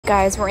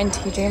Guys, we're in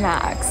TJ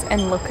Maxx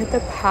and look at the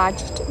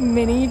patched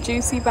mini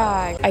juicy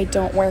bag. I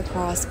don't wear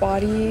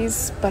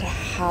crossbodies, but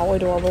how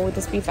adorable would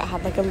this be if it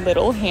had like a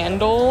little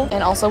handle?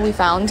 And also we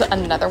found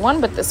another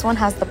one, but this one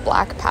has the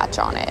black patch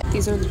on it.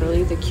 These are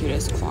literally the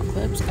cutest claw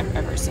clips I've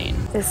ever seen.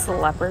 This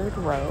leopard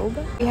robe.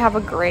 We have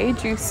a gray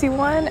juicy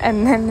one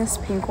and then this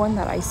pink one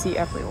that I see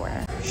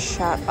everywhere.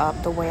 Shut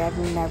up, the way I've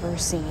never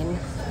seen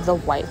the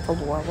white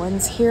velour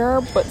ones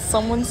here, but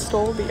someone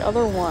stole the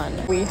other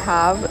one. We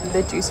have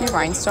the juicy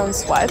rhinestone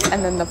sweats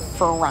and then the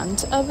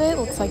front of it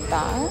looks like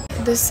that.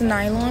 This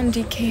nylon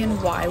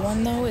DKNY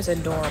one though is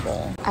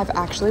adorable. I've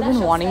actually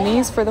been wanting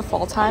these for the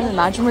fall time.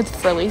 Imagine with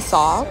frilly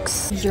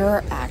socks.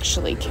 You're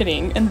actually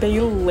kidding. And they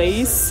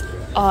lace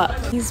up.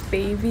 These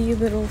baby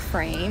little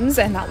frames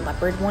and that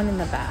leopard one in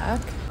the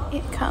back.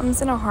 It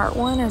comes in a heart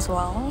one as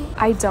well.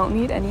 I don't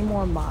need any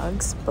more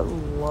mugs, but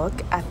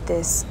look at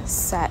this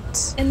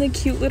set. And the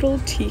cute little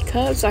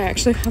teacups. I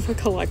actually have a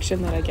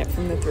collection that I get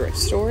from the thrift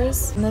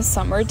stores in the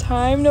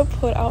summertime to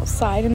put outside.